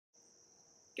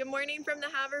Good morning from the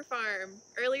Haver Farm.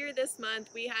 Earlier this month,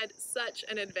 we had such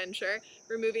an adventure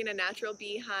removing a natural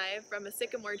beehive from a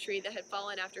sycamore tree that had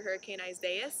fallen after Hurricane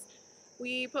Isaias.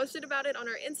 We posted about it on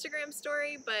our Instagram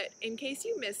story, but in case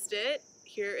you missed it,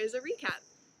 here is a recap.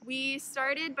 We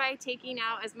started by taking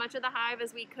out as much of the hive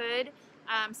as we could.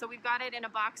 So we've got it in a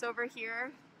box over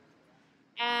here.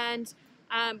 And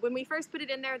when we first put it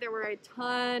in there, there were a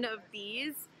ton of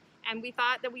bees, and we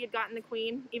thought that we had gotten the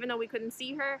queen, even though we couldn't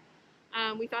see her.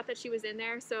 We thought that she was in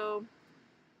there, so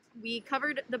we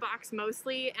covered the box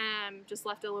mostly and just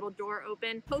left a little door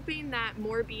open, hoping that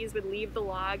more bees would leave the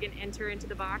log and enter into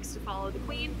the box to follow the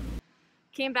queen.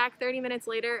 Came back 30 minutes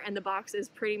later and the box is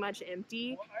pretty much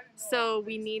empty, so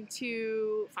we need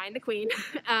to find the queen.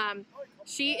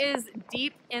 She is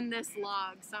deep in this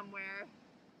log somewhere,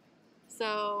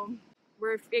 so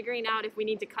we're figuring out if we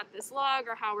need to cut this log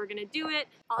or how we're gonna do it.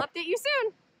 I'll update you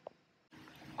soon.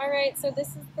 All right, so this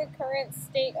is the current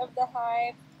state of the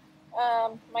hive.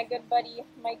 My good buddy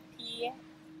Mike P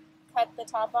cut the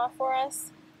top off for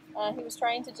us. He was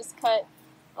trying to just cut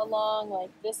along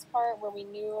like this part where we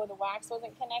knew the wax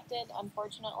wasn't connected.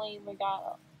 Unfortunately, we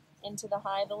got into the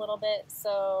hive a little bit,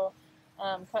 so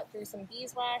cut through some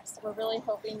beeswax. We're really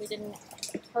hoping we didn't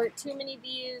hurt too many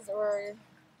bees or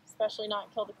especially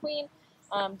not kill the queen.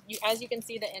 As you can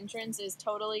see, the entrance is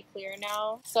totally clear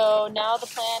now. So now the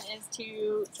plan is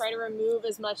to try to remove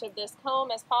as much of this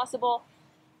comb as possible.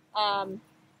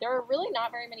 There are really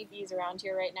not very many bees around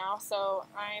here right now, so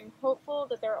I'm hopeful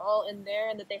that they're all in there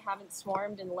and that they haven't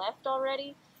swarmed and left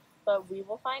already, but we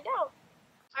will find out.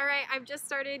 All right, I've just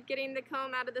started getting the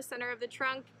comb out of the center of the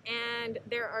trunk, and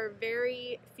there are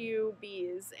very few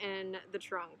bees in the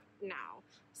trunk now.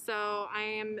 So I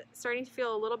am starting to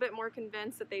feel a little bit more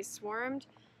convinced that they swarmed.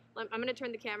 I'm gonna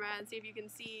turn the camera and see if you can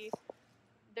see.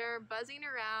 They're buzzing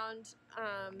around.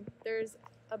 There's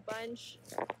a bunch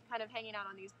kind of hanging out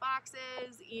on these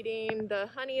boxes, eating the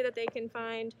honey that they can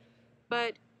find,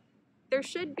 but there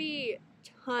should be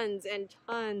tons and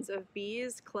tons of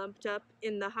bees clumped up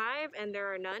in the hive, and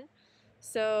there are none.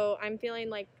 So I'm feeling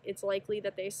like it's likely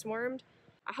that they swarmed.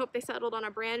 I hope they settled on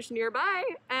a branch nearby.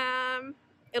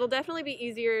 It'll definitely be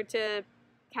easier to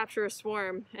capture a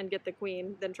swarm and get the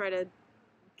queen than try to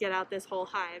get out this whole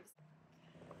hive.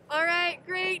 All right,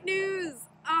 great news.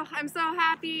 Oh, I'm so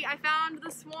happy. I found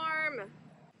the swarm.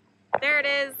 There it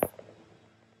is.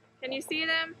 Can you see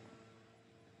them?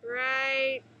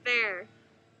 Right there.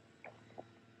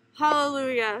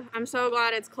 Hallelujah. I'm so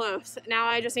glad it's close. Now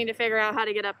I just need to figure out how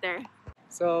to get up there.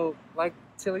 So, like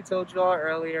Tilly told you all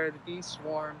earlier, the bees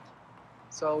swarmed.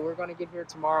 So we're going to get here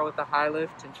tomorrow with a high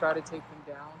lift and try to take them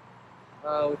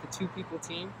down with a 2-people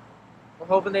team. We're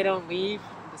hoping they don't leave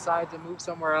and decide to move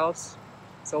somewhere else.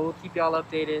 So we'll keep y'all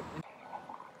updated.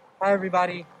 Hi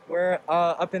everybody, we're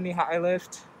up in the high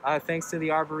lift thanks to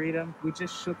the Arboretum. We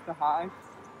just shook the hive.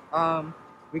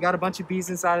 We got a bunch of bees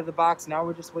inside of the box. Now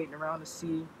we're just waiting around to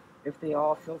see if they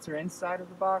all filter inside of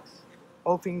the box,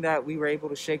 hoping that we were able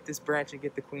to shake this branch and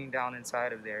get the queen down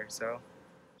inside of there. So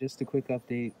just a quick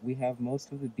update, we have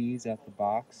most of the bees at the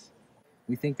box.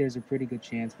 We think there's a pretty good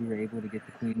chance we were able to get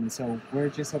the queen, and so we're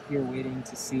just up here waiting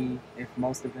to see if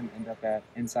most of them end up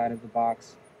inside of the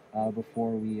box before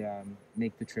we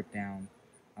make the trip down.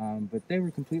 But they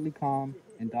were completely calm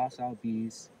and docile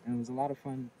bees, and it was a lot of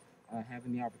fun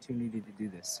having the opportunity to do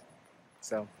this.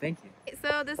 So thank you.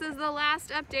 So this is the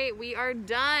last update. We are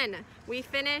done. We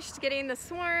finished getting the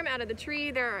swarm out of the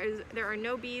tree. There are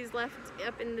no bees left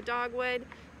up in the dogwood.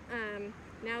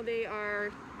 Now they are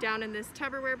down in this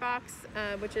Tupperware box,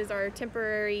 which is our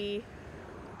temporary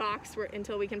box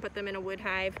until we can put them in a wood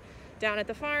hive down at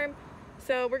the farm.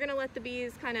 So we're gonna let the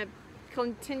bees kind of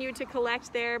continue to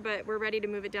collect there, but we're ready to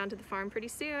move it down to the farm pretty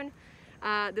soon.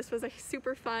 This was a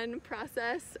super fun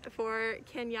process for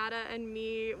Kenyatta and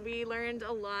me. We learned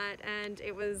a lot, and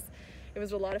it was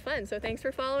a lot of fun. So thanks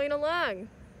for following along.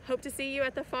 Hope to see you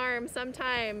at the farm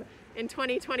sometime in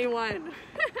 2021.